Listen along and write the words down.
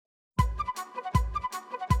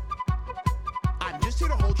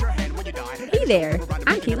Hey there,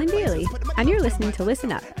 I'm Caitlin Daly, and you're listening to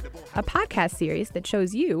Listen Up, a podcast series that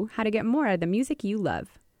shows you how to get more out of the music you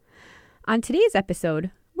love. On today's episode,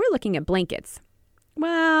 we're looking at blankets.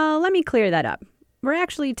 Well, let me clear that up. We're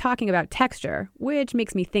actually talking about texture, which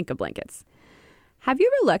makes me think of blankets. Have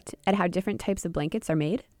you ever looked at how different types of blankets are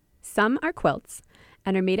made? Some are quilts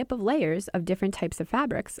and are made up of layers of different types of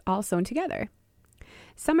fabrics all sewn together.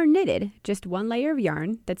 Some are knitted, just one layer of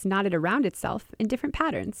yarn that's knotted around itself in different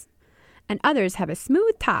patterns. And others have a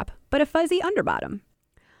smooth top but a fuzzy underbottom.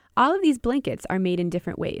 All of these blankets are made in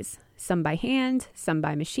different ways, some by hand, some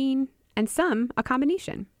by machine, and some a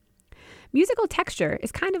combination. Musical texture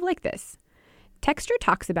is kind of like this. Texture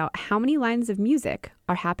talks about how many lines of music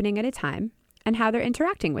are happening at a time and how they're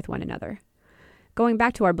interacting with one another. Going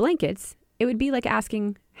back to our blankets, it would be like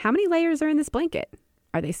asking, how many layers are in this blanket?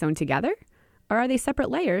 Are they sewn together? Or are they separate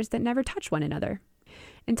layers that never touch one another?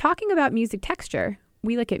 In talking about music texture,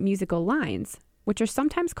 we look at musical lines, which are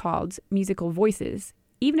sometimes called musical voices,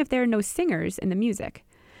 even if there are no singers in the music.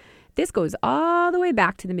 This goes all the way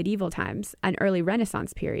back to the medieval times and early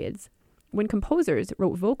Renaissance periods, when composers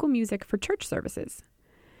wrote vocal music for church services.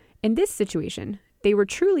 In this situation, they were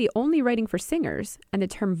truly only writing for singers, and the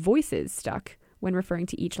term voices stuck when referring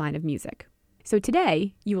to each line of music. So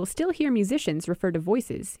today, you will still hear musicians refer to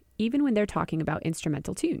voices, even when they're talking about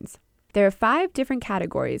instrumental tunes. There are 5 different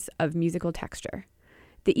categories of musical texture.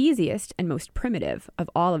 The easiest and most primitive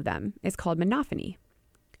of all of them is called monophony.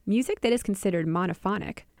 Music that is considered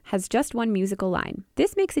monophonic has just one musical line.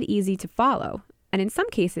 This makes it easy to follow, and in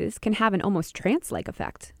some cases can have an almost trance-like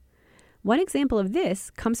effect. One example of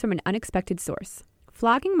this comes from an unexpected source.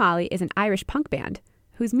 Flogging Molly is an Irish punk band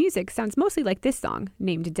whose music sounds mostly like this song,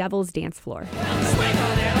 named Devil's Dance Floor.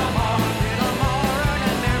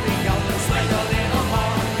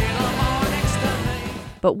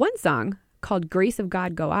 But one song, called Grace of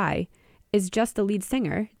God Go I, is just the lead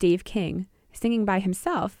singer, Dave King, singing by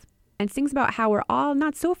himself, and sings about how we're all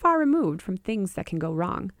not so far removed from things that can go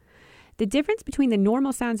wrong. The difference between the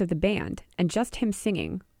normal sounds of the band and just him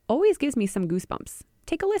singing always gives me some goosebumps.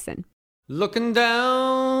 Take a listen. Looking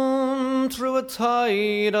down through a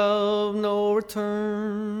tide of no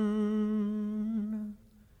return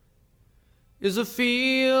is a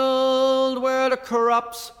field where the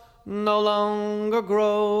crops no longer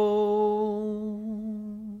grow.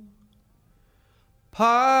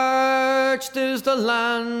 Parched is the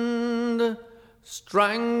land,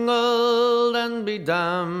 strangled and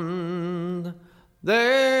bedamned.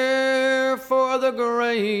 Therefore the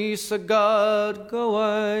grace of God go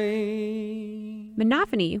I.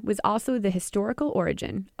 Monophony was also the historical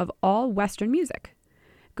origin of all Western music.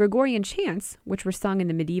 Gregorian chants, which were sung in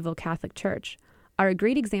the medieval Catholic Church, are a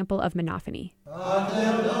great example of monophony.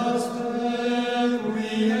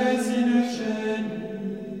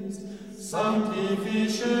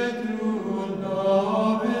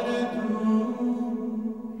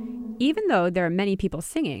 Even though there are many people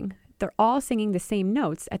singing, they're all singing the same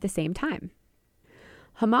notes at the same time.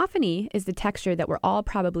 Homophony is the texture that we're all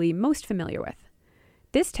probably most familiar with.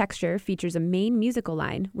 This texture features a main musical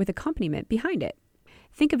line with accompaniment behind it.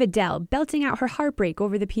 Think of Adele belting out her heartbreak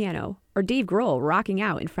over the piano, or Dave Grohl rocking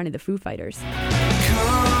out in front of the Foo Fighters.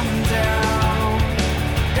 Come down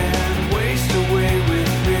and waste away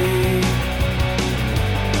with me.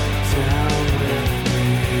 Down with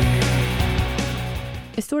me.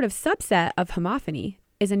 A sort of subset of homophony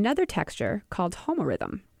is another texture called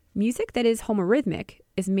homorhythm. Music that is homorhythmic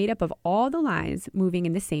is made up of all the lines moving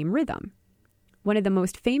in the same rhythm. One of the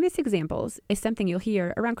most famous examples is something you'll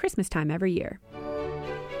hear around Christmas time every year.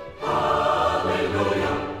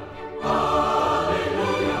 Hallelujah,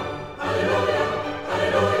 hallelujah, hallelujah,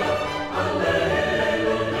 hallelujah,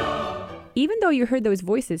 hallelujah. Even though you heard those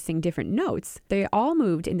voices sing different notes, they all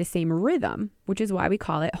moved in the same rhythm, which is why we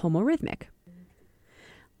call it homorhythmic.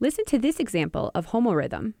 Listen to this example of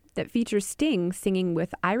homorhythm that features Sting singing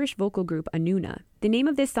with Irish vocal group Anuna. The name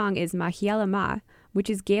of this song is Mahiela Ma, which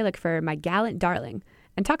is Gaelic for My Gallant Darling,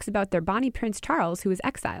 and talks about their bonny Prince Charles who was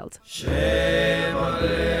exiled.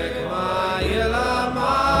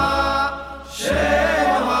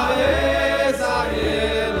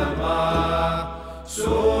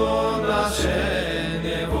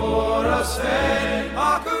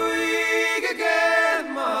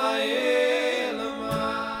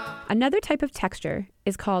 Another type of texture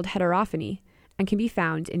is called heterophony and can be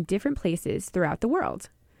found in different places throughout the world.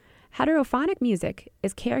 Heterophonic music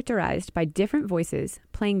is characterized by different voices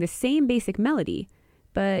playing the same basic melody,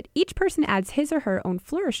 but each person adds his or her own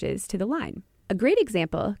flourishes to the line. A great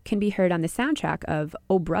example can be heard on the soundtrack of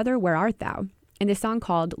Oh Brother, Where Art Thou, in the song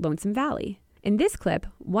called Lonesome Valley. In this clip,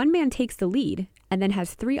 one man takes the lead and then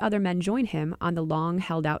has 3 other men join him on the long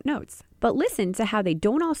held-out notes. But listen to how they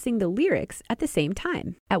don't all sing the lyrics at the same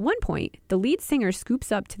time. At one point, the lead singer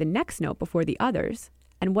scoops up to the next note before the others,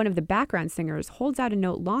 and one of the background singers holds out a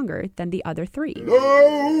note longer than the other 3. Nobody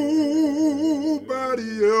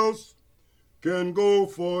else can go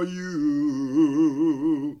for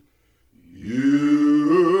you.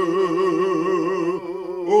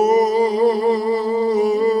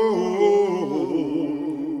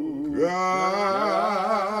 Got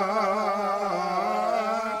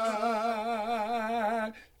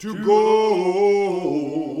to go.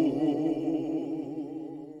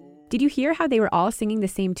 Did you hear how they were all singing the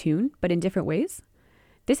same tune, but in different ways?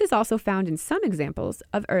 This is also found in some examples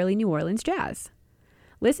of early New Orleans jazz.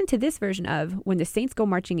 Listen to this version of When the Saints Go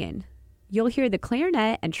Marching In. You'll hear the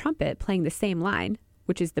clarinet and trumpet playing the same line,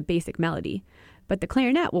 which is the basic melody, but the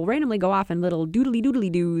clarinet will randomly go off in little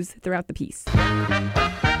doodly-doodly-doos throughout the piece.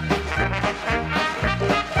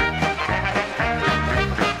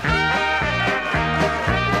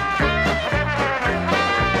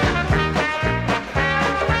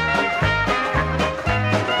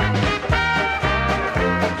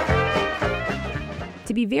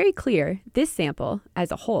 To be very clear, this sample,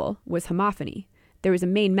 as a whole, was homophony. There was a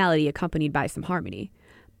main melody accompanied by some harmony.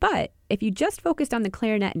 But if you just focused on the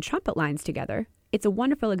clarinet and trumpet lines together, it's a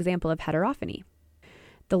wonderful example of heterophony.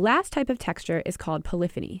 The last type of texture is called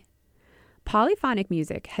polyphony. Polyphonic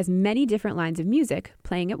music has many different lines of music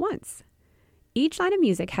playing at once. Each line of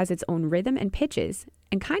music has its own rhythm and pitches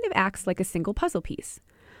and kind of acts like a single puzzle piece.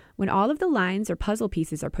 When all of the lines or puzzle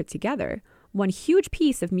pieces are put together, one huge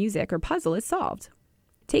piece of music or puzzle is solved.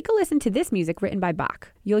 Take a listen to this music written by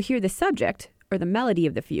Bach. You'll hear the subject, or the melody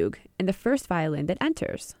of the fugue, in the first violin that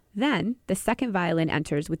enters. Then, the second violin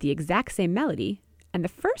enters with the exact same melody, and the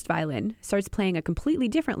first violin starts playing a completely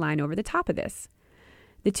different line over the top of this.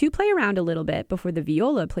 The two play around a little bit before the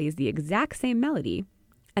viola plays the exact same melody,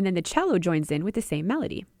 and then the cello joins in with the same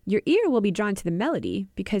melody. Your ear will be drawn to the melody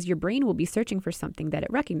because your brain will be searching for something that it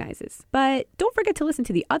recognizes. But don't forget to listen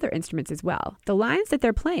to the other instruments as well. The lines that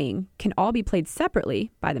they're playing can all be played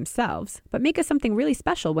separately by themselves, but make us something really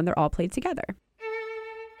special when they're all played together.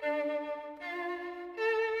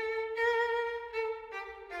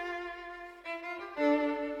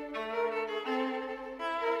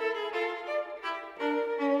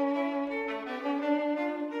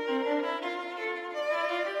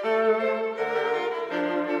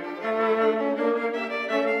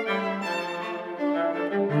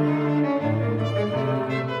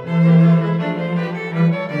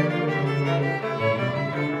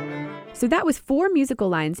 So that was 4 musical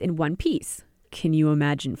lines in one piece. Can you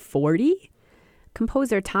imagine 40?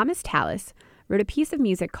 Composer Thomas Tallis wrote a piece of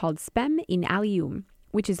music called Spem in Alium,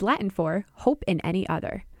 which is Latin for hope in any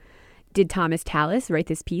other. Did Thomas Tallis write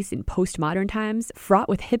this piece in postmodern times, fraught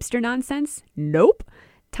with hipster nonsense? Nope.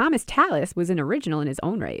 Thomas Tallis was an original in his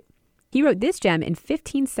own right. He wrote this gem in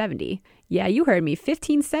 1570. Yeah, you heard me,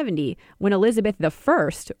 1570, when Elizabeth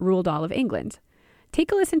I ruled all of England.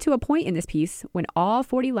 Take a listen to a point in this piece when all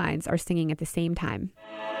 40 lines are singing at the same time.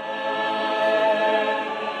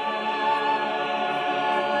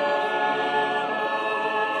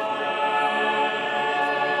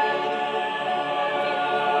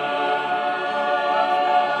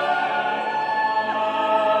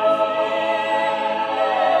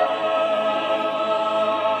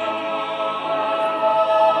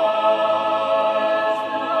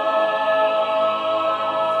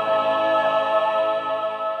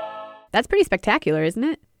 That's pretty spectacular, isn't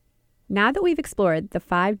it? Now that we've explored the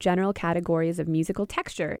 5 general categories of musical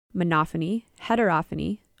texture, monophony,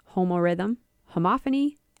 heterophony, homorhythm,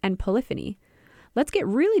 homophony, and polyphony, let's get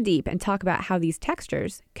really deep and talk about how these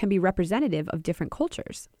textures can be representative of different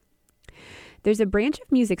cultures. There's a branch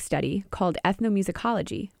of music study called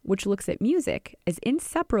ethnomusicology, which looks at music as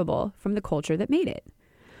inseparable from the culture that made it.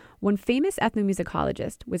 One famous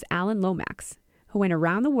ethnomusicologist was Alan Lomax, who went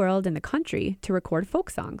around the world and the country to record folk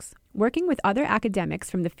songs. Working with other academics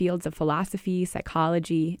from the fields of philosophy,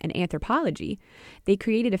 psychology, and anthropology, they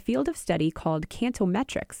created a field of study called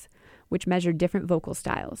cantometrics, which measured different vocal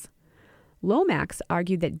styles. Lomax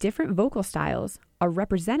argued that different vocal styles are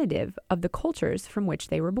representative of the cultures from which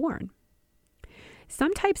they were born.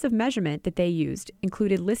 Some types of measurement that they used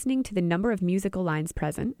included listening to the number of musical lines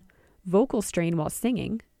present, vocal strain while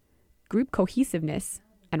singing, group cohesiveness,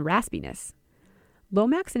 and raspiness.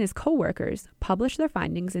 Lomax and his co-workers published their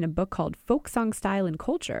findings in a book called Folk Song Style and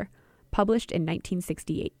Culture, published in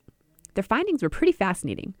 1968. Their findings were pretty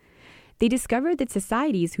fascinating. They discovered that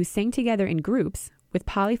societies who sang together in groups with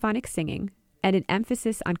polyphonic singing and an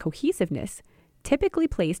emphasis on cohesiveness typically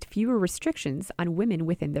placed fewer restrictions on women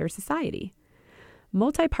within their society.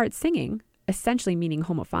 Multi-part singing, essentially meaning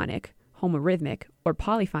homophonic, homorhythmic, or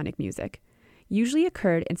polyphonic music, usually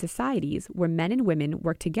occurred in societies where men and women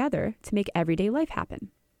worked together to make everyday life happen.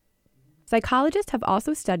 Psychologists have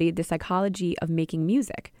also studied the psychology of making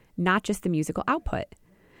music, not just the musical output.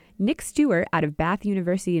 Nick Stewart out of Bath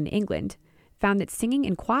University in England found that singing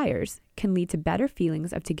in choirs can lead to better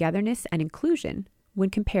feelings of togetherness and inclusion when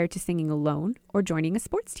compared to singing alone or joining a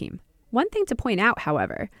sports team. One thing to point out,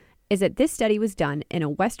 however, is that this study was done in a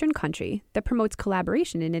Western country that promotes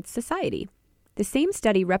collaboration in its society. The same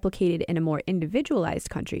study replicated in a more individualized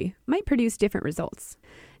country might produce different results.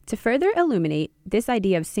 To further illuminate this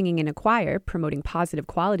idea of singing in a choir promoting positive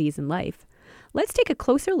qualities in life, let's take a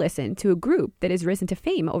closer listen to a group that has risen to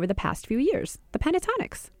fame over the past few years, the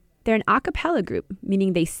Pentatonix. They're an a cappella group,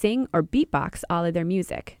 meaning they sing or beatbox all of their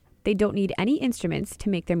music. They don't need any instruments to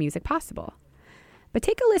make their music possible. But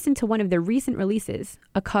take a listen to one of their recent releases,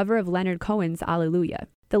 a cover of Leonard Cohen's Alleluia.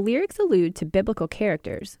 The lyrics allude to biblical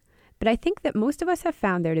characters, but I think that most of us have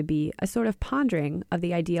found there to be a sort of pondering of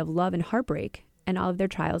the idea of love and heartbreak and all of their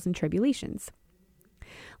trials and tribulations.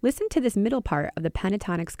 Listen to this middle part of the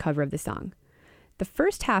Pentatonix cover of the song. The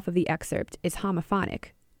first half of the excerpt is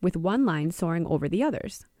homophonic, with one line soaring over the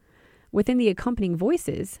others. Within the accompanying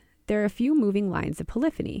voices, there are a few moving lines of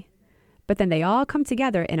polyphony, but then they all come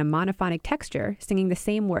together in a monophonic texture, singing the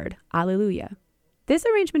same word, Alleluia. This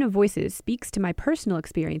arrangement of voices speaks to my personal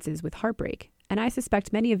experiences with heartbreak, and I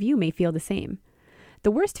suspect many of you may feel the same.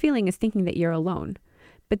 The worst feeling is thinking that you're alone,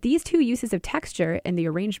 but these two uses of texture and the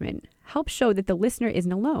arrangement help show that the listener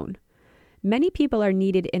isn't alone. Many people are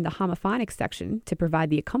needed in the homophonic section to provide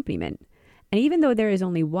the accompaniment, and even though there is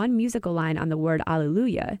only one musical line on the word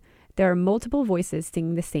Alleluia, there are multiple voices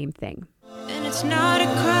singing the same thing. And it's not a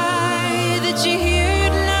cry that you hear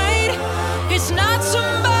tonight. It's not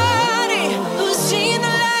somebody who's seen the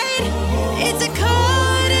light. It's a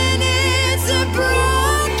chord and it's a broken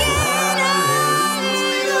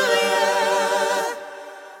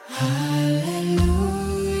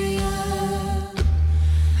hallelujah.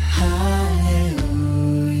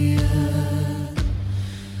 Hallelujah.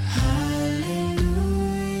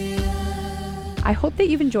 Hallelujah. I hope that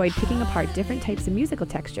you've enjoyed picking apart different types of musical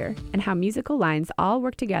texture and how musical lines all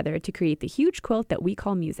work together to create the huge quilt that we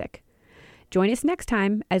call music. Join us next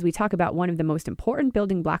time as we talk about one of the most important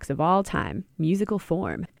building blocks of all time, musical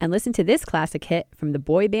form, and listen to this classic hit from the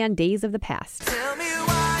boy band days of the past.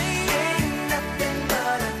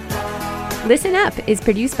 Listen Up is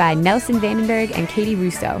produced by Nelson Vandenberg and Katie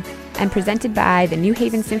Russo and presented by the New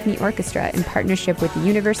Haven Symphony Orchestra in partnership with the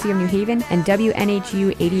University of New Haven and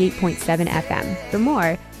WNHU 88.7 FM. For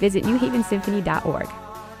more, visit newhavensymphony.org.